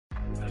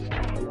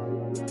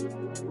Because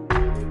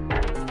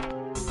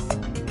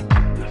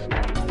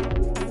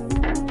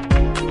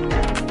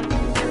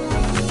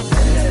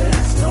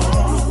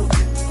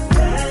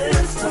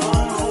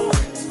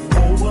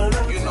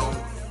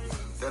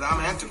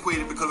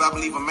I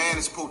believe a man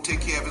is supposed to take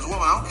care of his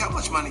woman. I don't care how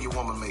much money your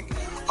woman make.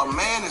 A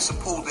man is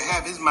supposed to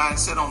have his mind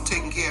set on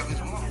taking care of his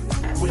woman.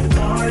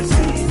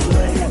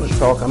 I want to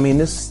talk. I mean,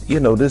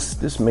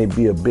 this may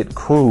be a bit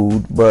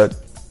crude, but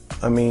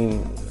I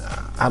mean,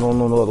 I don't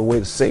know no other way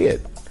to say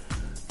it.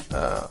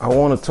 I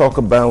want to talk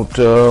about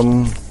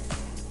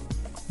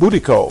booty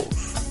calls.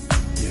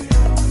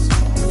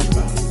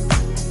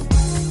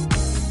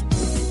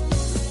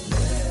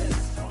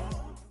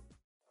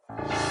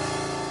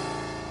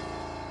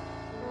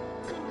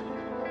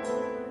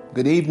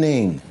 Good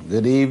evening,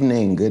 good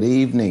evening, good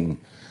evening.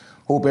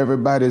 Hope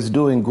everybody's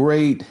doing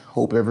great.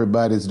 Hope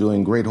everybody's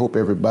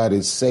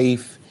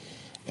safe.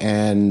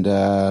 And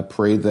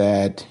pray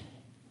that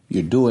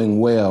you're doing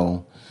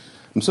well.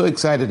 I'm so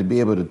excited to be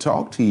able to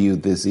talk to you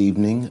this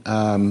evening.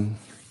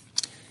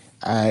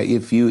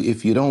 If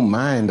you don't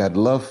mind, I'd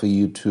love for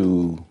you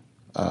to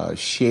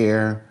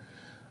share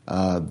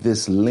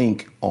this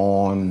link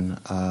on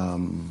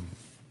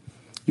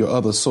your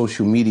other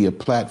social media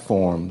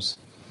platforms.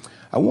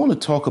 I want to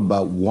talk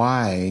about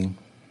why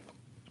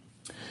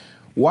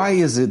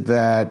is it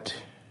that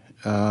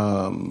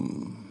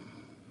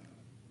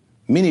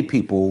many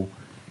people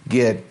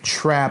get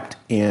trapped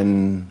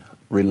in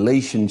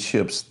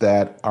relationships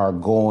that are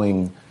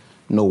going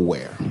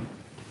nowhere?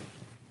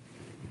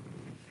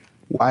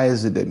 Why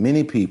is it that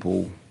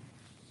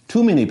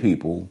too many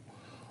people,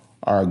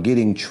 are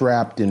getting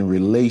trapped in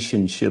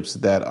relationships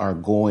that are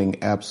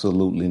going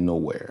absolutely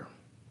nowhere?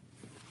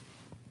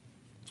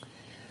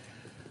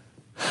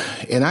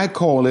 And I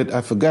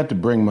forgot to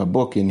bring my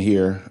book in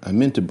here. I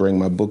meant to bring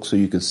my book so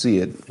you could see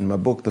it. In my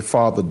book, The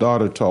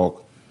Father-Daughter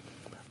Talk,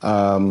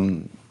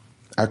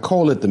 I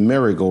call it the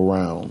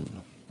merry-go-round.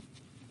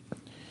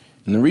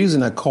 And the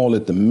reason I call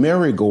it the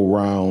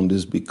merry-go-round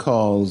is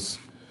because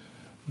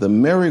the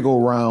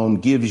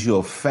merry-go-round gives you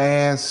a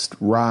fast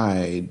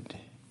ride,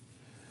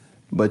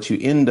 but you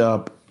end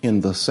up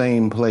in the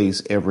same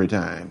place every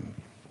time.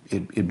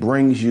 It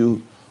brings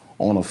you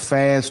on a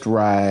fast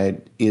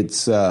ride.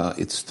 It's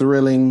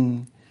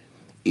thrilling,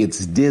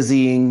 it's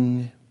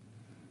dizzying,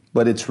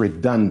 but it's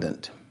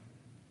redundant.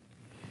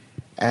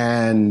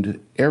 And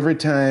every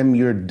time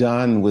you're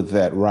done with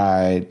that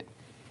ride,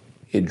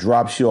 it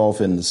drops you off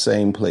in the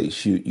same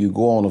place. You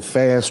go on a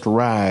fast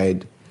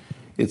ride.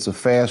 It's a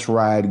fast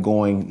ride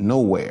going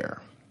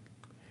nowhere.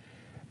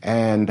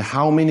 And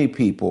how many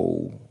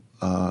people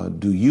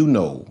do you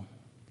know?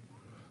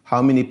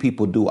 How many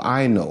people do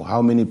I know?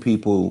 How many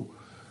people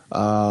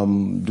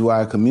do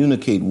I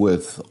communicate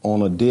with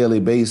on a daily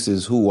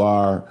basis who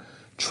are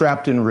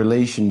trapped in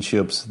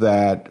relationships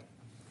that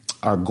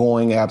are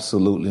going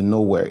absolutely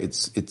nowhere?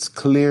 It's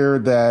clear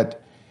that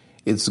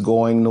it's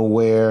going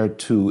nowhere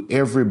to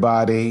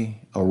everybody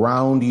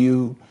around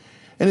you,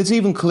 and it's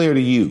even clear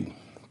to you.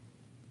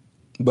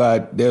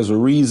 But there's a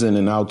reason,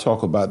 and I'll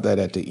talk about that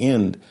at the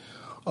end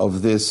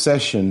of this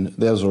session.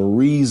 There's a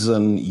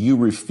reason you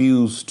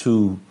refuse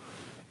to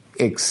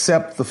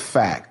accept the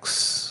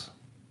facts,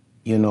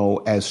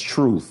 as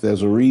truth.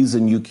 There's a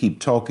reason you keep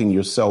talking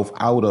yourself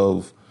out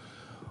of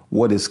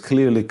what is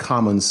clearly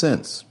common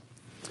sense.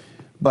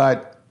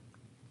 But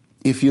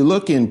if you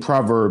look in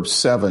Proverbs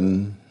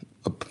 7,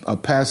 a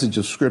passage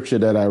of scripture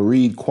that I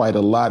read quite a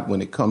lot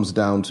when it comes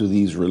down to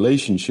these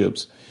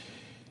relationships,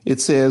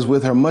 it says,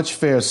 with her much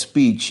fair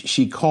speech,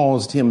 she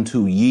caused him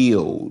to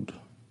yield.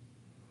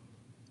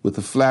 With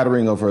the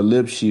flattering of her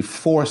lips, she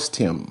forced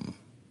him.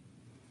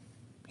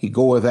 He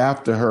goeth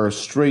after her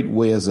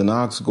straightway as an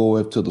ox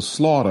goeth to the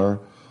slaughter,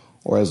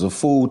 or as a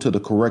fool to the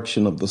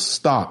correction of the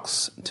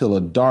stocks, till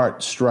a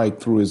dart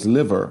strike through his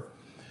liver,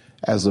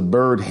 as a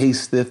bird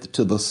hasteth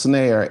to the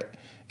snare,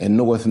 and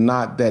knoweth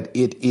not that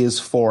it is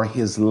for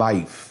his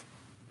life.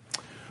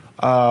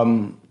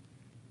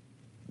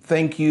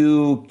 Thank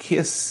you,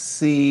 Kissed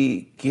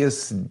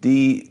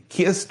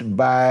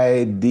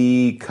by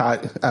D.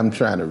 I'm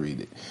trying to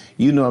read it.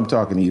 You know I'm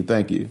talking to you.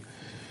 Thank you.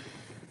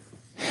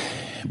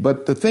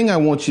 But the thing I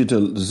want you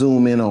to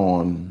zoom in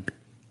on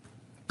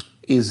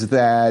is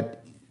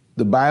that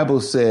the Bible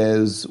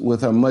says,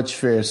 with her much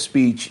fair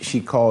speech,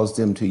 she caused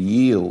him to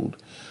yield.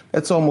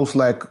 That's almost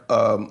like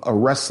a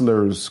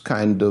wrestler's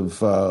kind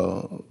of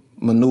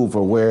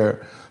maneuver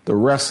where the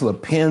wrestler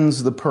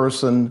pins the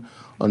person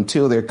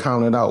until they're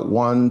counted out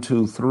 1,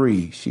 2,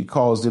 3. She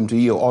caused him to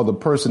yield, or the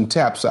person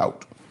taps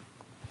out.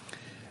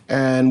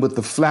 And with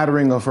the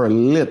flattering of her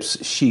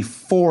lips, she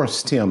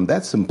forced him.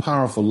 That's some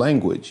powerful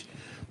language.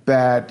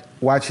 That,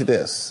 watch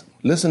this.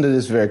 Listen to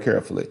this very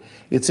carefully.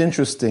 It's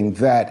interesting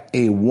that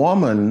a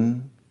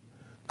woman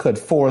could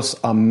force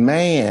a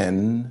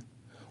man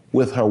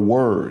with her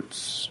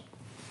words.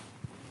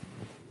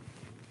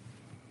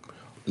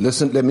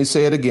 Listen, let me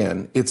say it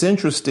again. It's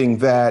interesting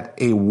that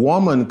a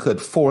woman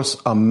could force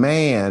a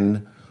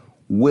man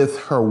with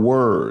her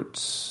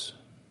words.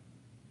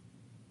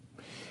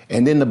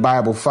 And then the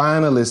Bible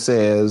finally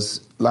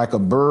says, like a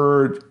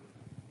bird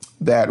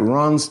that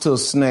runs to a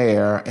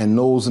snare and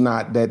knows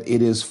not that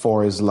it is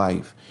for his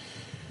life.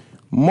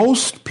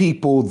 Most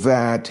people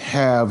that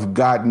have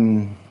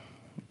gotten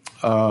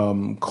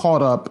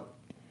caught up,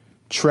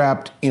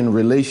 trapped in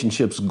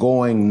relationships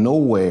going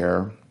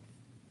nowhere,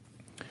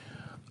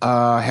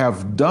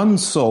 have done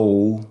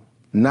so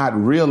not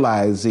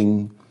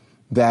realizing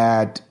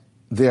that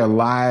their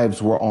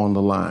lives were on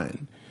the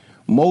line.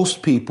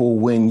 Most people,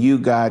 when you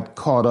got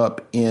caught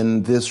up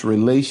in this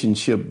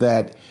relationship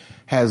that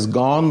has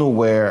gone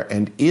nowhere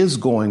and is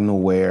going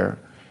nowhere,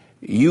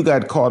 you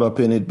got caught up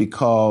in it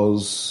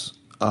because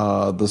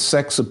the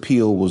sex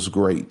appeal was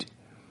great.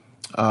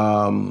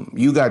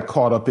 You got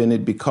caught up in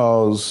it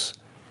because,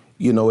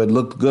 it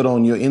looked good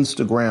on your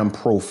Instagram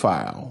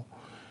profile.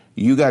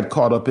 You got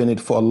caught up in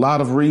it for a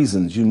lot of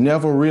reasons. You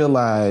never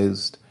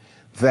realized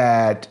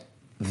that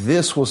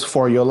this was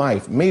for your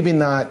life. Maybe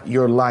not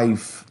your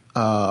life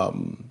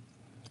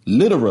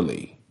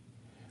literally,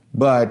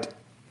 but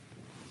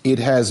it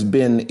has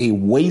been a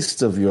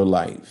waste of your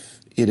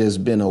life. It has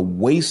been a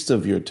waste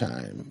of your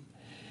time.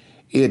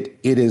 It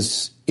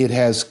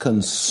has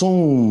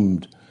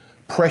consumed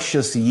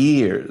precious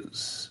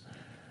years.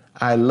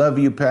 I love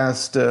you,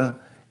 Pastor.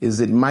 Is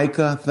it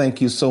Micah?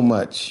 Thank you so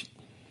much.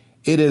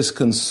 It has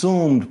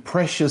consumed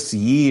precious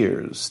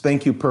years.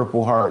 Thank you,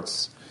 Purple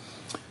Hearts.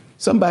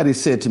 Somebody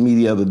said to me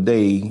the other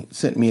day,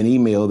 sent me an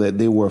email that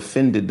they were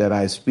offended that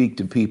I speak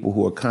to people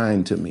who are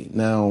kind to me.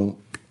 Now,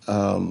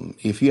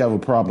 if you have a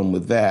problem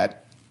with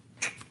that,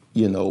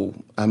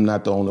 I'm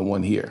not the only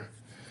one here.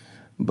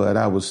 But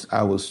I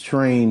was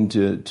trained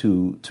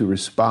to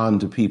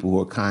respond to people who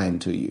are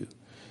kind to you.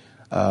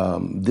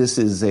 This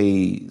is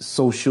a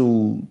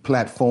social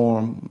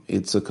platform.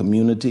 It's a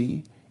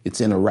community.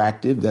 It's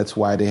interactive. That's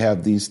why they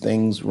have these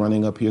things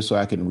running up here so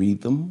I can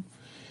read them.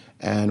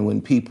 And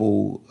when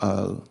people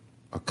are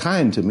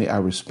kind to me, I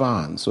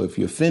respond. So if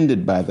you're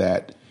offended by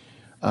that,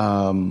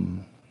 I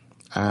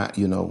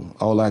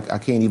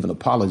can't even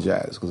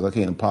apologize because I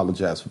can't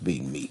apologize for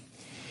being me.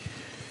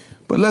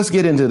 But let's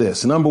get into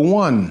this. Number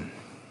one,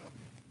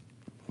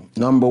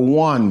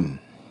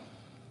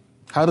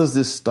 how does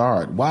this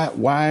start?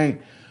 Why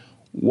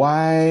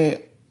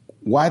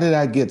did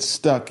I get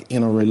stuck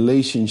in a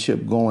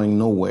relationship going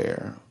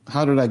nowhere?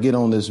 How did I get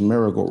on this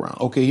merry-go-round?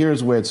 Okay,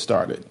 here's where it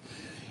started.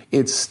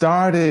 It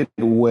started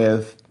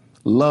with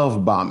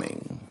love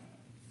bombing.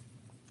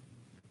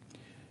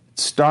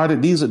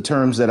 These are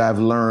terms that I've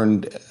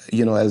learned,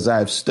 as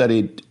I've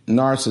studied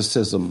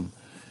narcissism.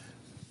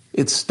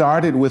 It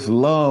started with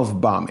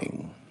love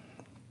bombing.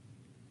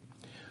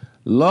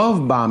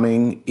 Love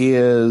bombing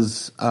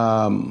is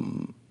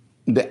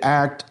the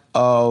act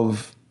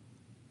of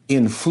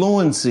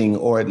influencing,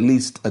 or at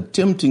least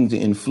attempting to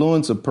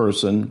influence a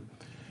person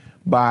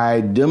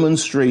by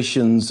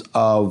demonstrations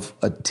of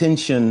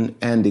attention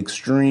and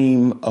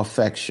extreme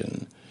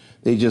affection.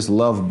 They just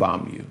love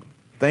bomb you.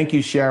 Thank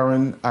you,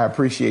 Sharon. I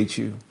appreciate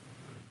you.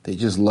 They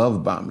just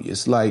love bomb you.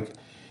 It's like,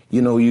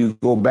 you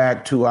go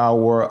back to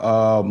our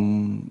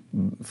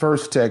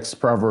first text,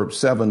 Proverbs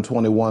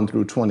 7:21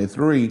 through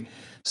 23,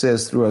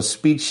 says, through her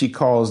speech she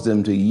caused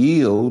them to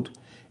yield,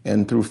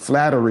 and through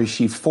flattery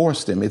she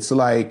forced him. It's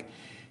like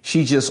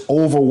she just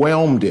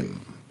overwhelmed him.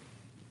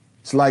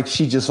 It's like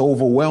she just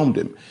overwhelmed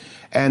him.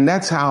 And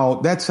that's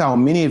how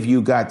many of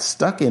you got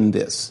stuck in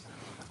this.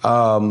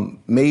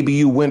 Maybe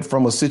you went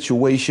from a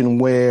situation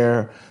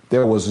where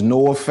there was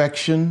no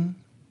affection,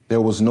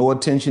 there was no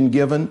attention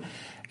given,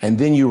 and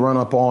then you run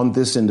up on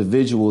this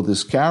individual,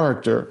 this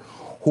character,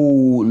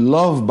 who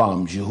love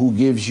bombs you, who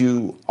gives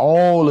you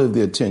all of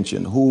the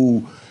attention,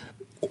 who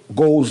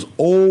goes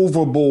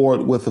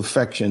overboard with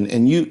affection.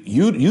 And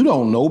you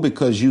don't know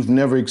because you've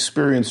never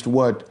experienced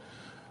what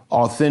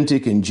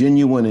authentic and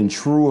genuine and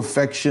true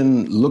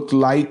affection looked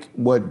like,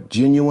 what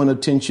genuine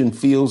attention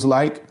feels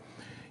like.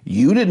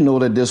 You didn't know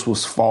that this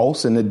was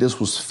false and that this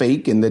was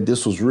fake and that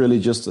this was really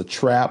just a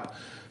trap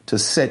to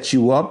set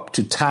you up,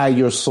 to tie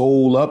your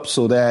soul up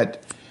so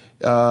that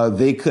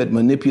they could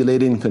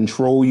manipulate and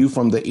control you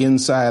from the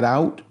inside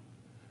out.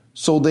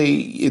 So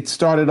it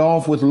started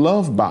off with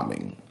love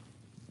bombing.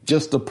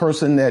 Just a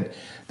person that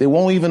they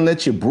won't even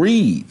let you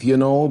breathe, they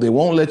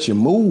won't let you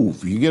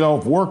move. You get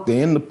off work,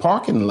 they're in the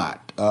parking lot.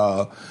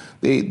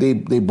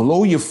 They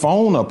blow your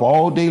phone up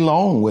all day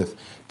long with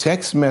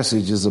text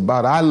messages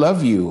about "I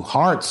love you,"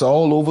 hearts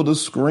all over the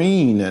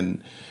screen,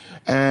 and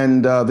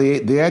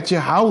they're at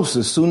your house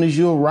as soon as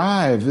you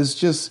arrive. It's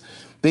just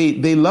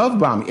they love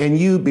bomb, and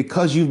you,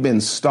 because you've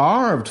been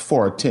starved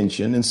for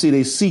attention. And see,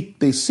 they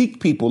seek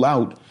people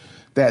out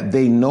that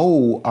they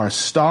know are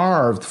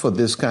starved for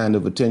this kind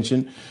of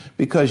attention.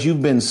 Because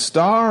you've been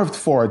starved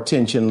for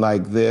attention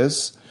like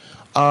this,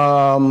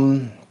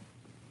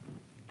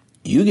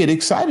 you get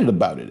excited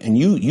about it and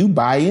you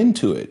buy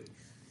into it.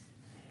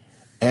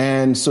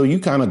 And so you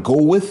kind of go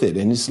with it.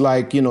 And it's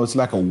like, it's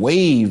like a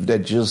wave that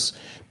just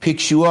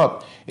picks you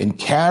up and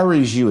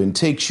carries you and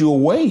takes you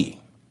away.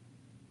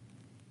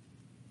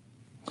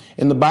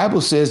 And the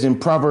Bible says in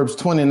Proverbs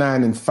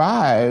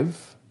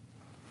 29:5,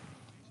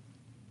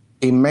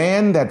 A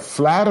man that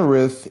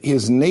flattereth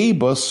his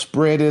neighbor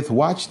spreadeth,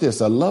 watch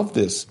this, I love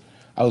this.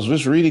 I was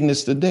just reading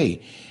this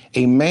today.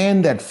 A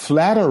man that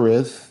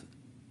flattereth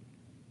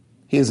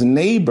his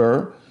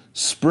neighbor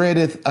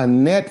spreadeth a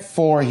net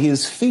for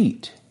his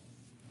feet.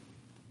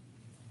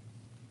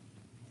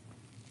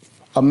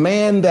 A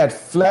man that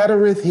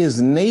flattereth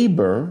his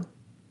neighbor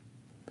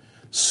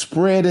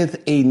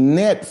spreadeth a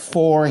net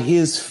for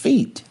his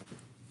feet.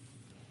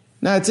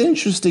 Now it's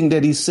interesting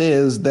that he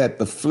says that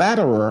the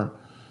flatterer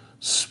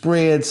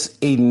spreads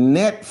a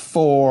net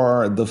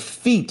for the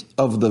feet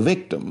of the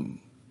victim,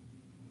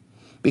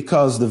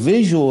 because the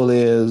visual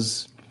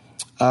is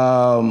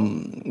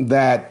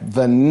that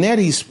the net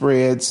he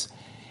spreads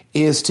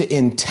is to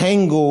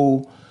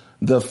entangle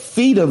the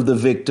feet of the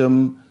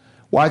victim.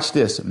 Watch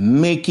this,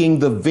 making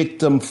the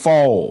victim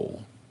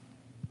fall.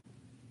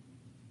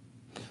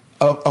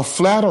 A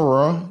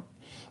flatterer,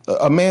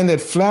 a man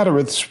that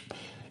flattereth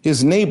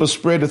his neighbor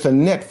spreadeth a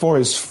net for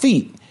his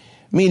feet,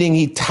 meaning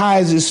he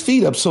ties his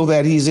feet up so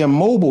that he's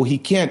immobile. He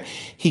can't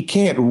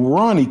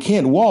run. He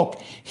can't walk.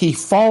 He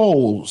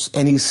falls,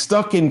 and he's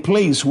stuck in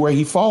place where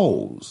he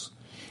falls.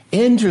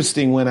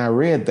 Interesting when I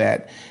read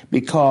that,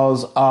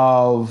 because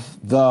of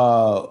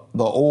the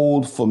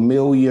old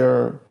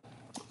familiar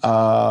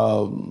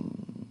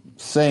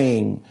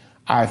saying,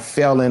 I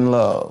fell in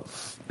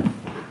love.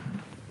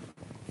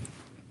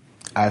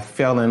 I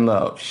fell in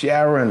love.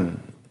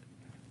 Sharon,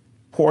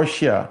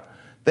 Portia,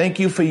 thank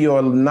you for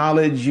your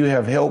knowledge. You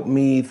have helped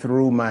me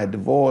through my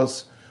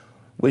divorce.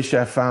 Wish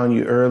I found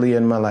you early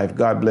in my life.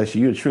 God bless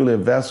you. You're truly a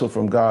vessel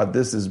from God.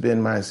 This has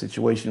been my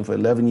situation for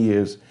 11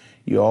 years.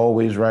 You're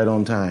always right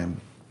on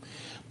time.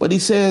 But he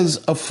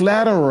says, a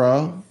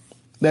flatterer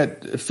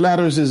that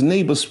flatters his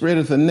neighbor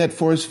spreadeth a net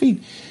for his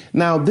feet.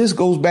 Now, this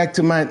goes back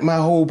to my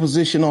whole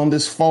position on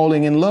this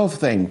falling in love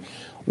thing.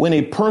 When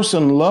a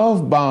person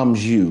love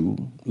bombs you,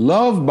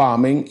 love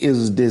bombing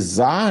is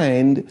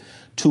designed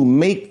to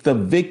make the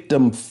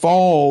victim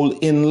fall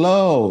in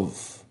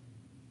love,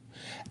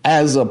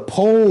 as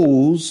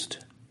opposed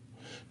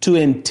to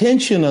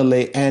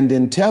intentionally and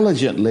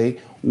intelligently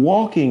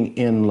walking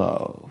in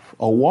love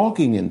or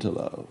walking into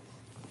love.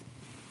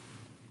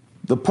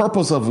 The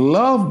purpose of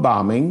love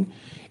bombing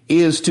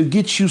is to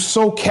get you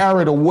so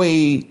carried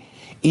away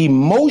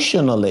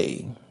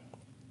emotionally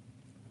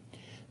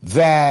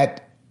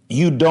that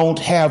you don't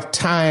have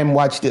time.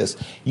 Watch this.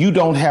 You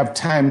don't have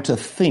time to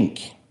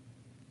think.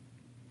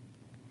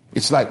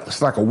 It's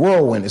like a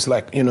whirlwind. It's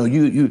like,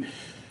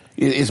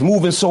 it's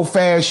moving so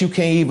fast you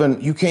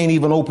can't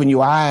even open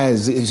your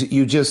eyes.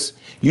 You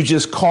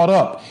just caught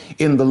up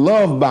in the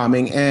love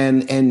bombing,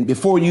 and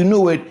before you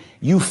knew it,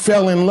 you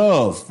fell in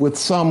love with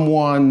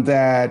someone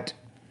that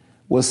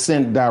was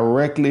sent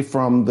directly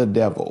from the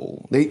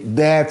devil.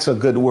 That's a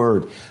good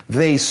word.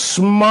 They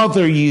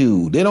smother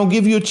you. They don't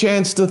give you a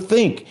chance to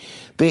think.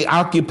 They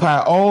occupy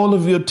all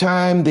of your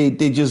time. They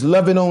just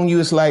love it on you.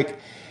 It's like,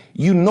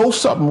 you know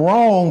something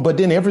wrong, but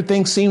then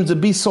everything seems to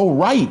be so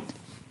right.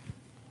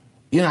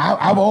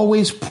 I've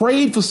always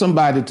prayed for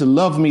somebody to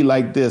love me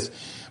like this,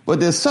 but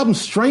there's something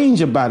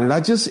strange about it.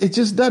 It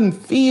just doesn't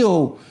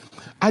feel,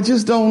 I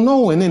just don't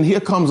know. And then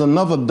here comes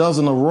another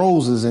dozen of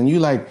roses, and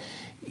you're like,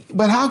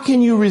 but how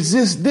can you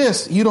resist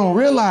this? You don't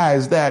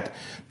realize that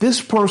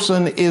this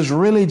person is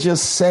really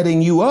just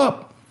setting you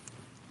up.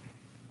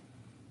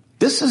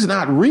 This is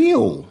not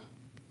real.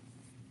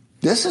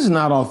 This is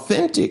not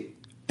authentic.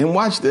 And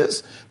watch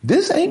this.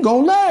 This ain't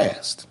gonna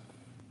last.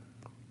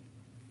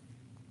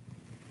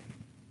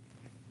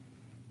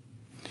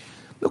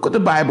 Look what the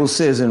Bible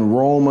says in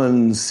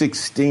Romans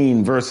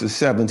 16, verses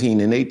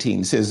 17 and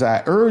 18. It says,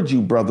 I urge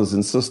you, brothers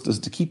and sisters,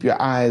 to keep your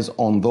eyes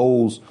on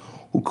those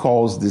who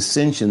cause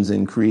dissensions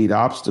and create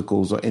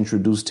obstacles or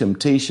introduce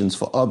temptations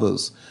for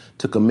others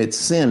to commit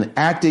sin,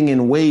 acting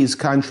in ways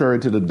contrary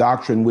to the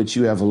doctrine which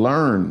you have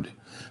learned.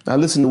 Now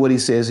listen to what he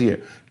says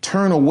here.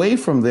 Turn away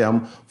from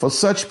them, for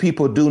such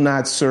people do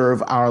not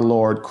serve our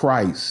Lord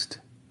Christ,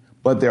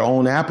 but their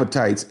own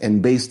appetites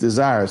and base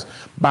desires.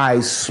 By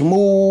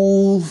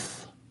smooth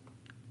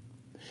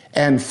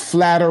and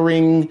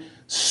flattering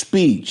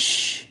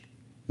speech,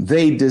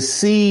 they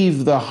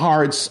deceive the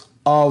hearts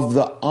of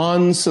the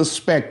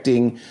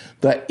unsuspecting,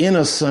 the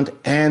innocent,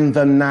 and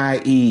the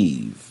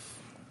naive.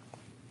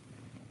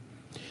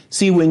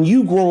 See, when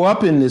you grow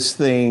up in this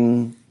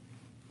thing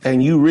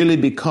and you really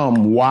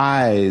become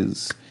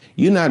wise,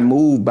 you're not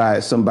moved by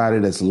somebody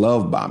that's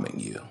love bombing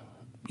you.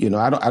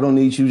 I don't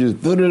need you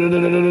just, I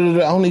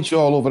don't need you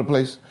all over the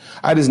place.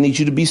 I just need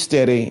you to be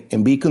steady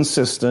and be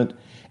consistent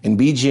and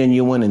be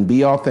genuine and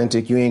be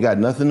authentic. You ain't got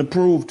nothing to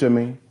prove to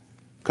me.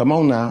 Come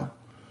on now.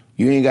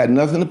 You ain't got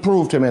nothing to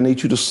prove to me. I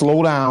need you to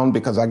slow down,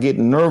 because I get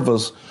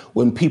nervous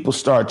when people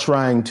start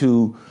trying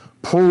to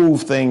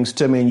prove things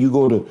to me and you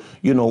go to,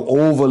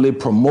 overly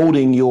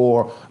promoting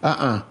your,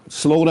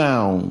 slow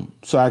down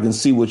so I can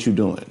see what you're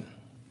doing.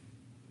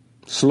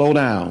 Slow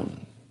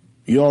down.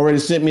 You already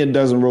sent me a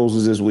dozen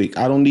roses this week.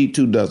 I don't need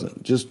 2 dozen.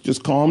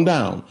 Just calm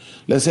down.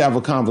 Let's have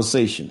a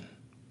conversation.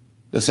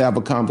 Let's have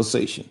a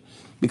conversation.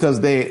 Because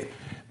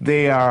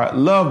They are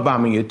love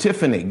bombing you.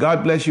 Tiffany,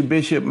 God bless you,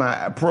 Bishop. My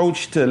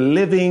approach to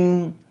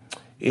living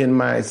in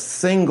my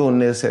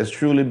singleness has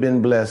truly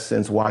been blessed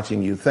since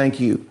watching you. Thank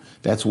you.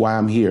 That's why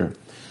I'm here.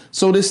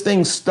 So this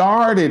thing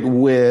started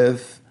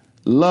with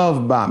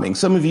love bombing.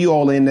 Some of you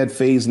all are in that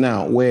phase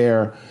now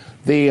where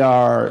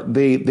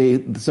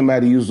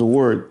somebody used the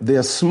word,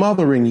 they're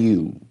smothering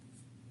you.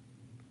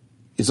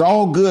 It's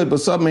all good, but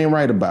something ain't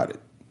right about it.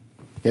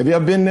 Have you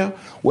ever been there?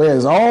 Where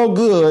it's all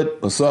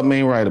good, but something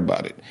ain't right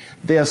about it.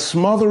 They're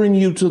smothering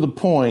you to the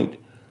point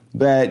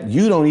that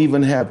you don't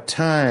even have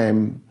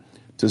time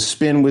to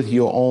spend with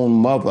your own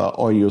mother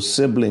or your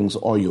siblings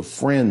or your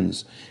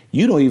friends.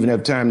 You don't even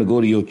have time to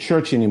go to your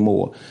church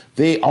anymore.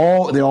 They're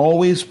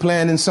always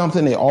planning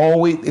something.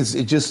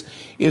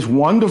 It's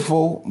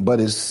wonderful, but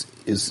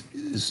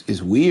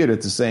it's weird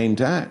at the same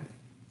time.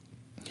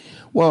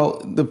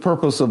 Well, the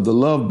purpose of the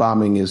love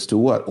bombing is to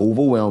what?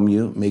 Overwhelm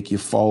you, make you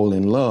fall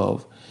in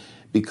love,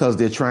 because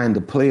they're trying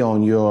to play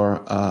on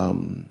your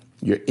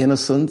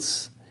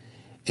innocence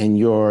and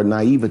your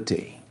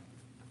naivety.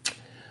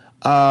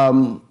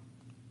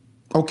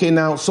 Okay,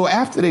 now, so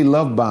after they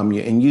love bomb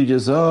you and you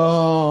just,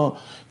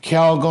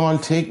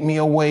 Calgon, take me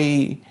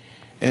away.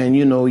 And,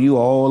 you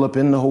all up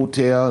in the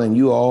hotel and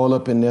you all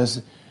up in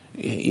this,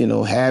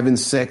 having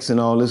sex and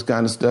all this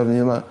kind of stuff.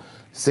 And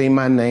say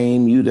my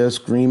name, you there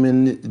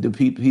screaming the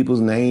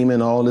people's name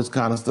and all this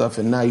kind of stuff.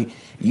 And now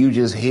you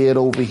just head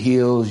over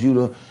heels.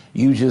 You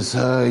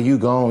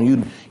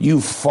gone.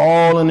 You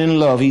fallen in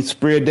love. He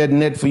spread that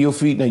net for your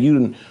feet. Now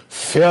you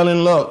fell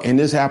in love. And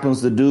this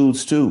happens to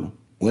dudes too.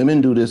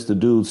 Women do this to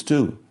dudes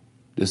too.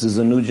 This is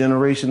a new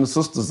generation of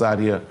sisters out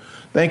here.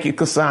 Thank you,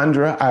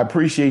 Cassandra. I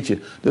appreciate you.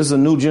 This is a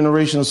new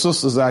generation of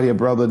sisters out here,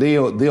 brother.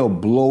 They'll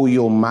blow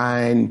your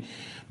mind.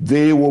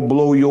 They will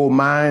blow your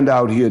mind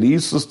out here.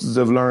 These sisters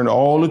have learned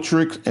all the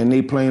tricks and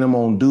they playing them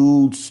on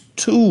dudes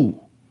too.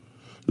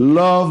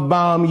 Love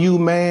bomb you,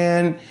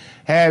 man.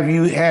 Have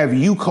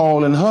you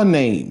calling her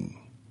name.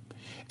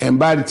 And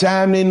by the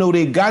time they know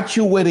they got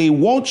you where they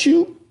want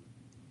you,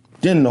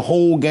 then the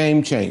whole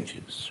game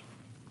changes.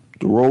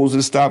 The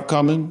roses stop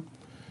coming.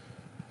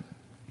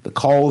 The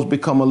calls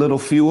become a little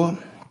fewer.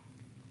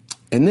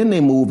 And then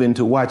they move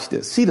into, watch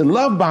this. See, the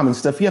love bombing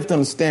stuff, you have to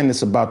understand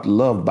this about the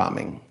love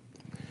bombing.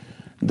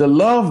 The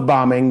love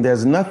bombing,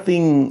 there's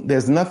nothing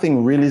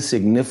really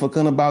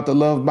significant about the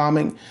love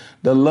bombing.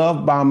 The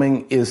love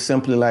bombing is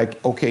simply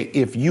like, okay,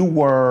 if you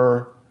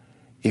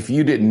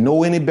didn't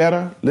know any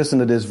better, listen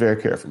to this very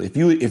carefully.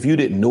 If you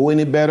didn't know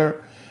any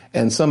better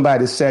and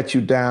somebody sat you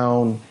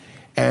down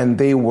and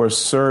they were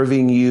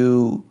serving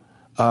you,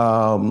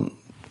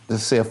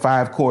 let's say a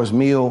 5-course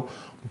meal,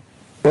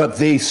 but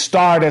they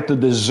start at the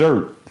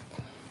dessert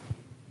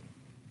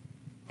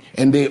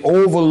and they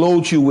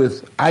overload you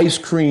with ice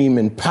cream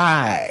and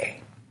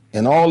pie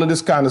and all of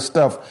this kind of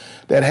stuff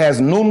that has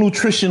no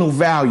nutritional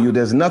value.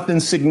 There's nothing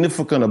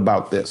significant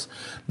about this.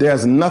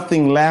 There's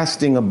nothing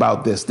lasting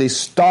about this. They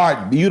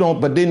start,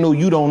 but they know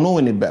you don't know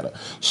any better.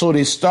 So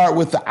they start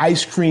with the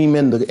ice cream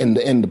and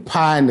the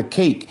pie and the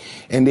cake,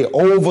 and they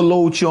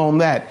overload you on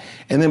that.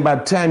 And then by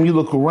the time you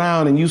look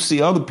around and you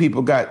see other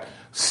people got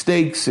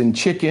steaks and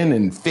chicken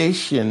and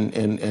fish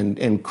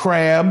and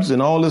crabs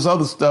and all this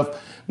other stuff,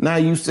 now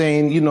you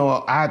saying,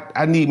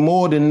 I need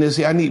more than this.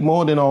 I need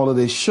more than all of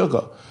this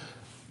sugar.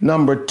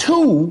 Number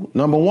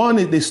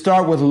one, they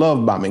start with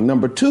love bombing.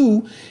 Number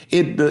two,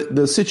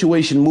 the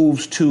situation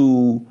moves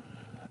to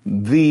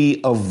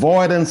the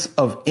avoidance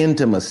of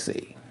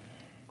intimacy.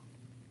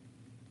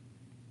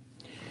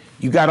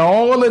 You got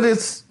all of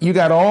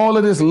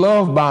this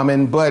love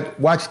bombing, but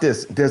watch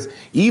this. There's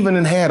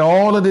even had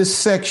all of this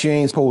sex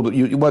you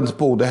wasn't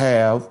supposed to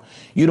have.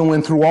 You done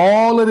went through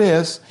all of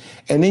this,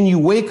 and then you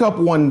wake up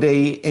one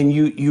day and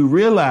you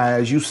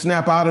realize, you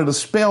snap out of the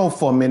spell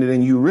for a minute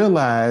and you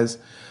realize,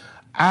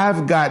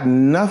 I've got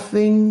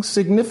nothing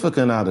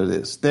significant out of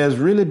this. There's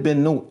really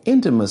been no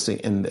intimacy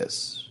in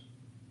this.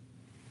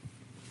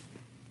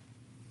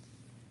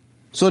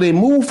 So they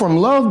move from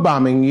love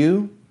bombing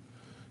you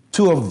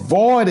to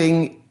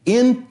avoiding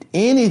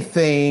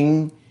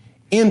anything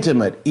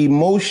intimate,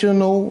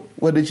 emotional.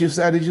 What did you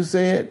say? Did you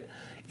say it?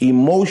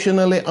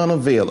 Emotionally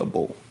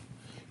unavailable.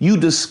 You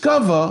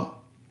discover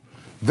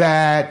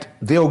that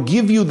they'll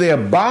give you their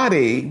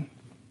body,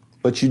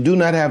 but you do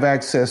not have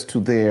access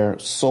to their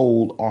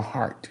soul or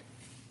heart.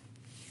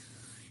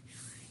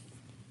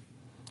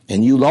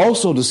 And you'll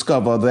also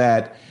discover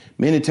that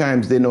many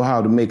times they know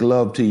how to make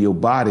love to your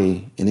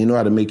body and they know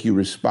how to make you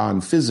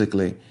respond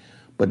physically,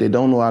 but they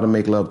don't know how to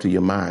make love to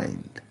your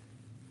mind.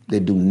 They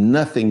do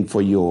nothing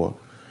for your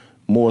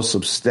more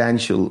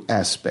substantial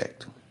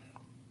aspect.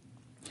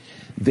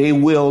 They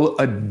will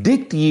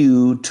addict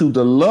you to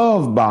the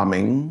love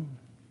bombing.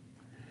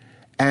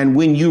 And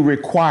when you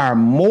require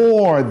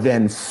more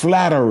than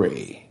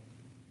flattery,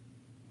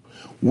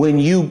 when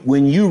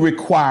you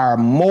require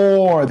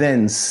more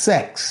than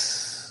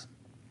sex,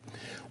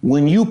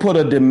 when you put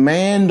a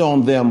demand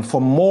on them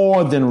for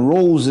more than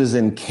roses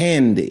and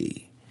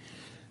candy,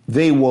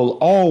 they will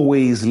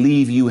always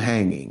leave you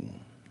hanging.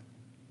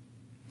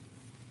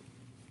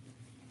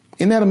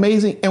 Isn't that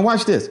amazing? And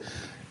watch this.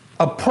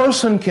 A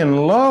person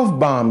can love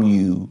bomb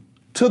you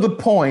to the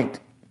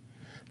point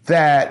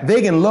that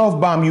they can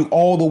love bomb you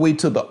all the way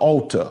to the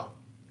altar.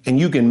 And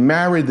you can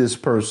marry this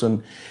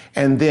person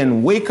and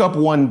then wake up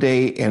one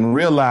day and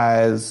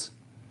realize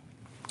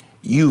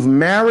you've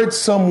married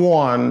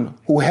someone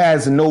who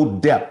has no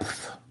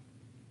depth.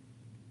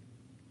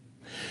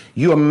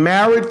 You're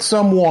married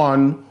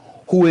someone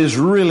who is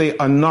really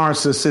a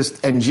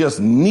narcissist and just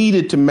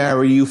needed to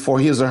marry you for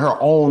his or her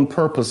own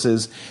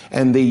purposes,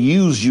 and they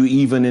use you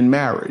even in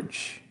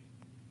marriage.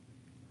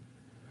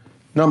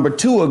 Number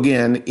two,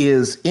 again,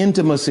 is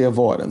intimacy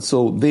avoidance.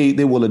 So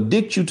they will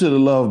addict you to the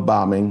love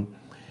bombing,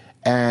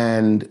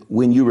 and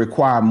when you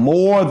require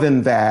more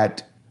than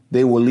that,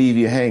 they will leave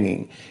you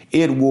hanging.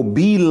 It will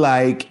be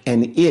like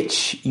an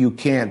itch you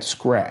can't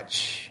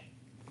scratch.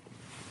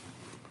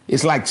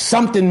 It's like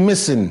something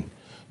missing,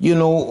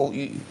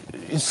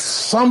 it's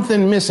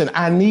something missing.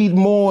 I need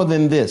more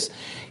than this.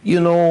 They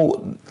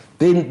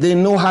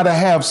know how to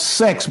have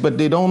sex, but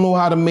they don't know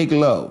how to make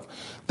love.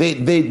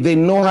 They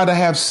know how to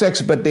have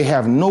sex, but they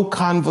have no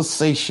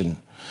conversation.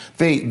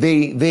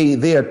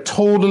 They are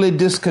totally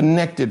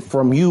disconnected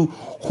from you,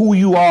 who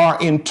you are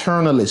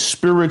internally,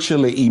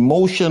 spiritually,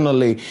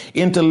 emotionally,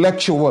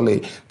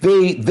 intellectually.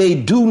 They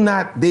do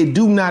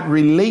not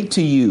relate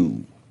to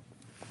you.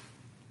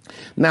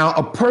 Now,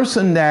 a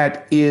person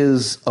that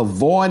is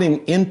avoiding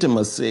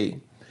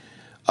intimacy,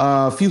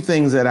 a few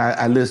things that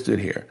I listed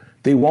here.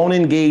 They won't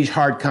engage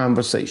hard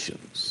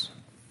conversations.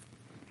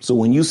 So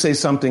when you say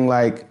something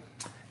like,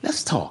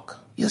 let's talk,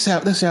 let's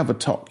have a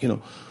talk,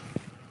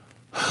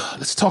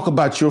 let's talk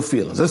about your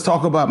feelings. Let's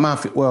talk about my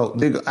feelings. Well,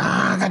 they go,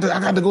 I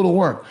got to go to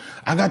work.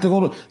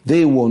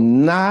 They will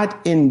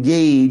not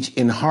engage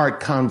in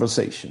hard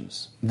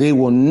conversations. They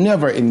will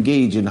never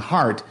engage in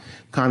hard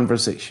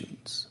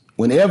conversations.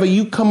 Whenever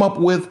you come up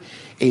with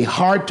a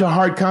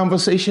heart-to-heart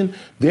conversation,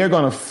 they're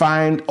going to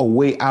find a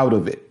way out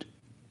of it.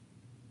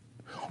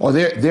 Or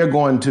they're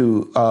going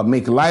to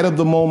make light of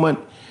the moment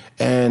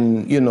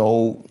and,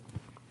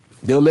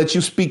 they'll let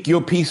you speak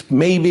your piece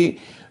maybe,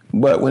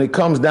 but when it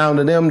comes down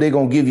to them, they're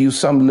going to give you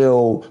some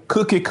little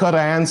cookie-cutter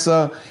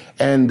answer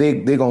and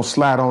they're going to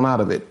slide on out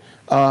of it.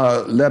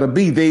 Letter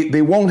B,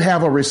 they won't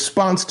have a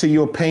response to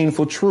your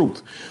painful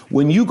truth.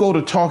 When you go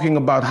to talking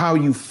about how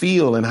you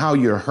feel and how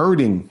you're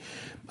hurting,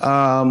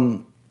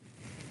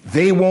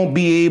 they won't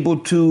be able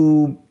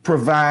to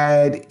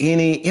provide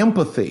any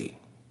empathy.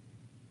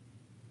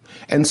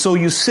 And so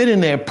you're sitting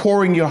there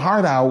pouring your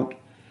heart out,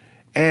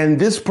 and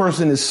this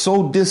person is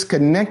so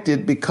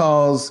disconnected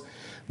because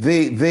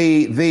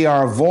they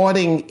are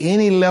avoiding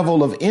any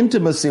level of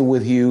intimacy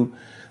with you.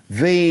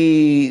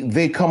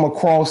 They come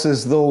across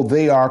as though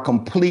they are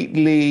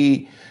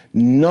completely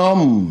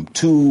numb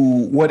to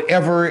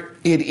whatever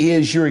it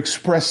is you're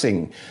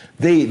expressing.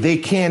 They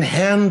can't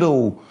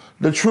handle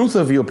the truth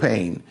of your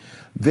pain.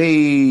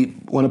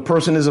 When a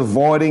person is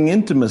avoiding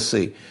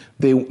intimacy,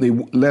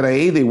 letter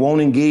A, they won't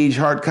engage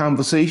hard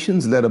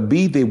conversations. Letter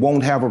B, they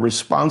won't have a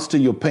response to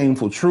your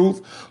painful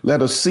truth.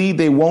 Letter C,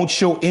 they won't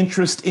show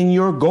interest in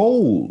your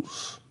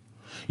goals.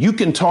 You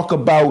can talk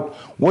about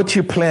what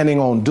you're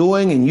planning on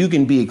doing and you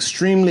can be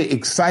extremely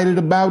excited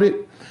about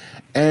it,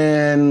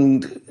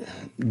 and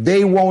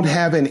they won't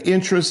have an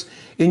interest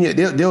in you.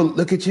 They'll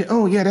look at you.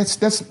 Oh yeah,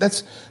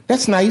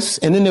 that's nice.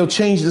 And then they'll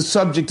change the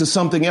subject to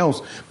something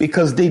else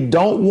because they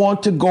don't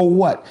want to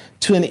go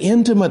to an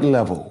intimate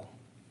level.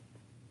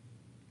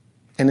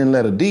 And then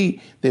letter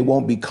D, they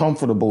won't be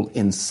comfortable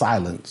in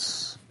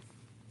silence.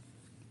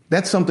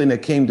 That's something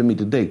that came to me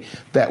today.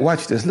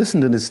 Watch this.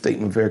 Listen to this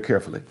statement very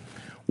carefully.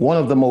 One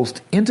of the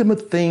most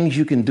intimate things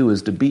you can do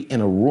is to be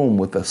in a room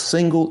with a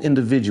single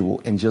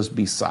individual and just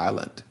be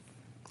silent.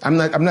 I'm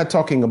not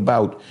talking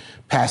about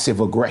passive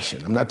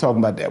aggression. I'm not talking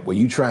about that where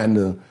you trying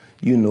to,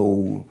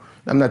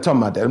 I'm not talking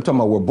about that. I'm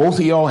talking about where both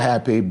of y'all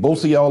happy,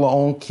 both of y'all are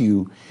on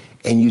cue,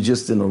 and you're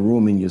just in a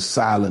room and you're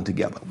silent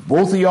together.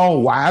 Both of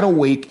y'all wide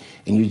awake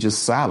and you're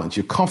just silent.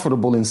 You're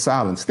comfortable in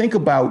silence. Think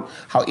about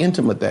how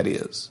intimate that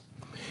is.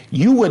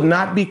 You would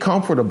not be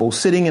comfortable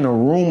sitting in a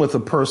room with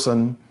a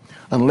person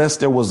unless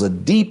there was a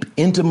deep,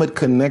 intimate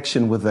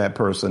connection with that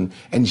person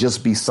and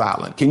just be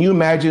silent. Can you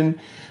imagine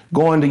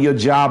going to your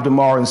job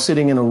tomorrow and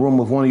sitting in a room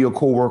with one of your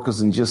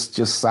coworkers and just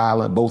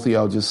silent, both of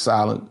y'all just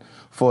silent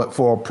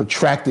for a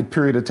protracted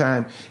period of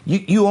time?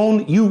 You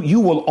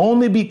will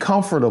only be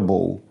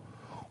comfortable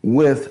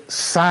with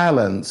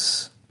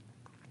silence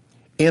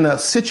in a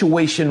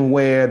situation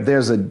where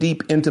there's a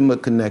deep,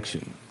 intimate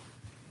connection.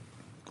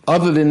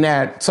 Other than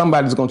that,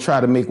 somebody's going to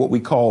try to make what we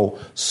call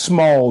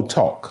small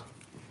talk.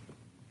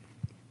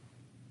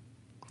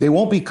 They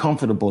won't be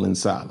comfortable in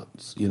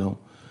silence,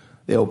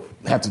 They'll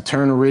have to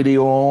turn the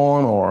radio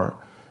on, or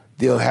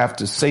they'll have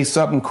to say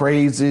something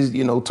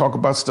crazy, talk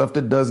about stuff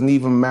that doesn't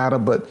even matter,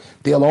 but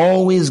they'll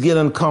always get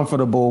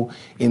uncomfortable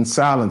in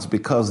silence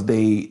because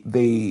they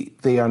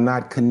are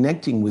not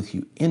connecting with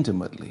you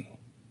intimately.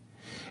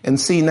 And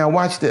see, now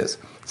watch this.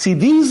 See,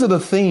 these are the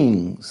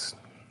things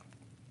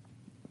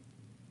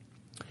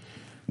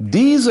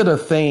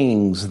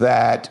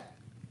that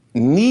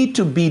need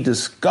to be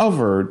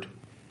discovered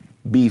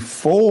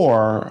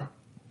before,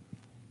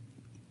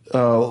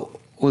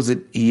 was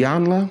it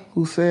Iyanla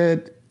who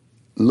said,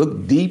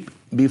 look deep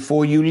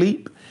before you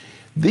leap?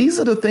 These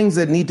are the things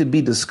that need to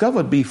be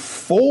discovered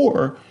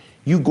before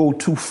you go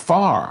too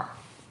far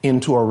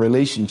into a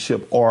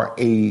relationship or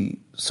a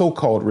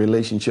so-called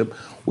relationship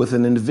with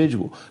an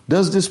individual.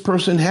 Does this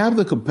person have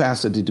the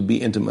capacity to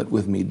be intimate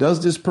with me?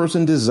 Does this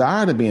person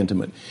desire to be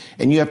intimate?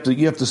 And you have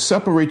to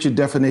separate your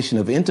definition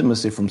of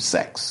intimacy from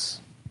sex.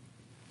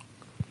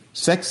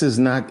 Sex is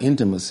not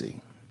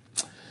intimacy.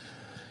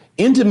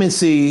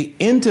 Intimacy,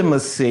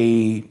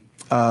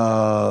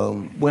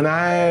 when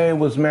I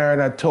was married,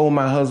 I told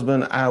my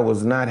husband I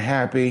was not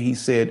happy. He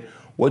said,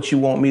 what you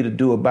want me to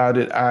do about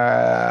it?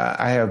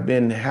 I have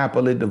been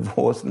happily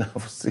divorced now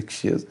for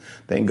 6 years.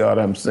 Thank God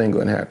I'm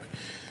single and happy.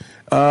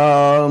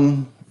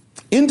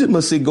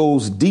 Intimacy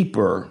goes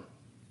deeper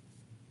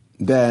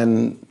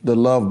than the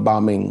love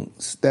bombing.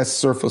 That's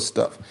surface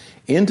stuff.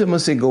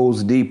 Intimacy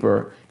goes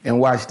deeper, and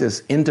watch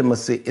this.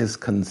 Intimacy is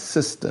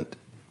consistent.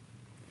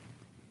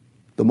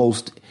 The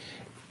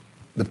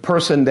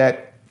person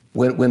that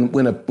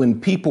when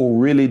people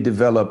really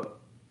develop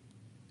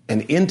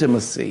an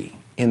intimacy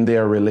in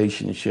their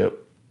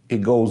relationship,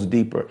 it goes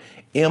deeper.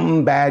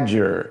 M.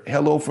 Badger,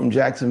 hello from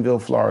Jacksonville,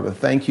 Florida.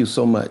 Thank you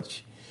so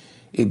much.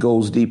 It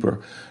goes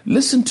deeper.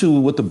 Listen to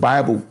what the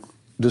Bible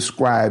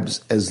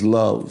describes as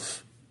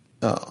love.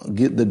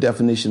 Get the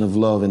definition of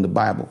love in the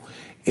Bible.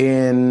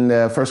 In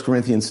 1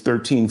 Corinthians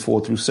 13,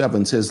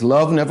 4-7 says,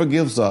 love never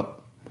gives up.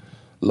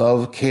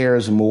 Love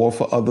cares more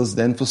for others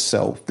than for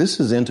self. This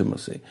is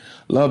intimacy.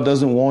 Love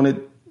doesn't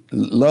want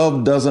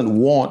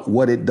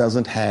what it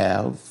doesn't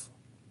have.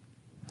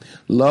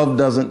 Love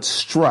doesn't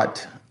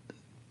strut,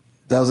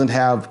 doesn't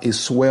have a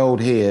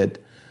swelled head,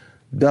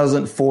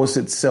 doesn't force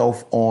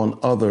itself on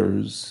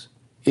others,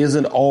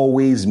 isn't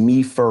always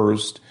me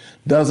first,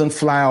 doesn't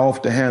fly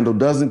off the handle,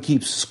 doesn't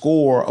keep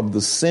score of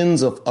the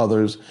sins of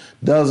others,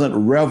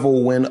 doesn't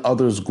revel when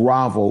others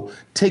grovel,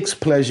 takes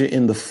pleasure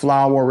in the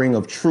flowering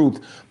of truth,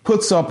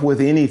 puts up with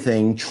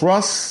anything,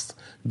 trusts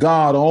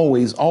God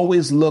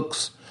always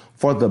looks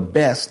for the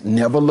best,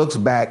 never looks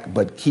back,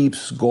 but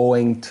keeps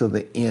going to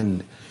the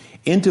end.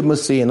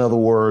 Intimacy, in other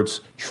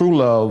words, true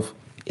love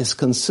is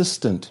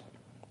consistent.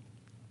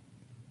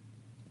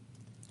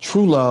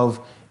 True love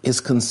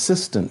is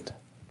consistent.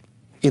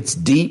 It's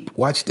deep.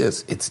 Watch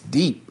this. It's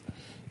deep.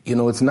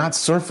 It's not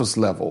surface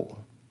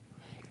level.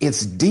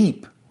 It's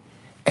deep.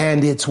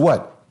 And it's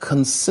what?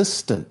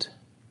 Consistent.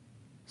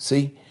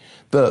 See?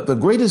 The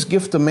greatest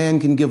gift a man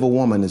can give a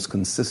woman is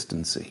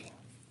consistency.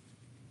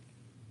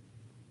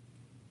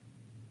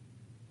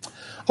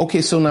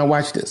 Okay, so now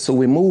watch this. So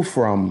we move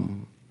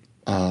from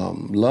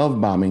love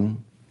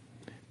bombing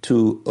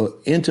to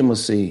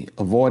intimacy,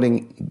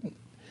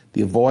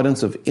 the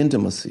avoidance of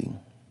intimacy.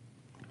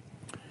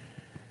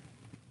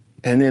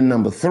 And then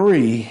number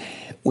 3,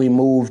 we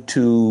move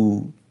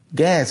to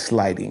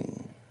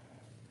gaslighting.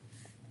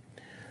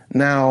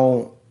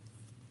 Now,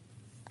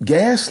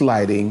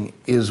 gaslighting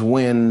is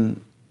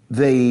when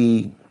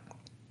they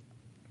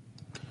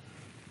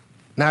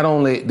not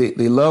only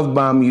they love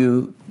bomb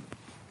you,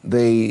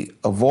 they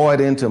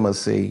avoid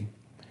intimacy,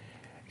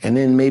 and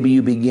then maybe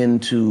you begin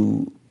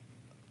to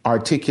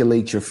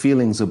articulate your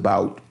feelings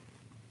about,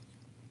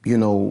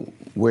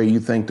 where you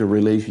think the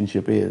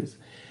relationship is.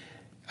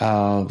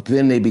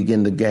 Then they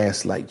begin to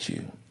gaslight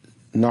you.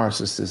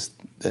 Narcissist,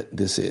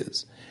 this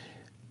is.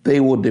 They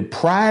will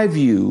deprive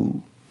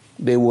you,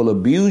 they will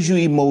abuse you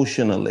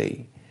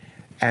emotionally,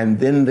 and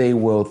then they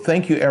will,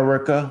 thank you,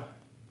 Erica,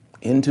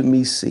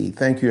 intimacy,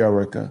 thank you,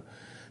 Erica.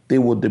 They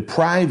will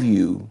deprive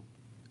you,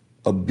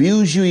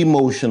 abuse you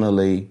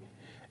emotionally,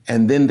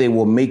 and then they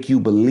will make you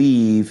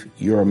believe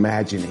you're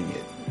imagining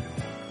it.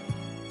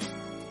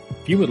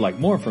 If you would like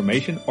more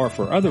information or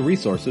for other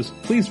resources,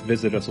 please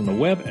visit us on the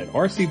web at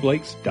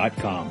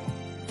rcblakes.com.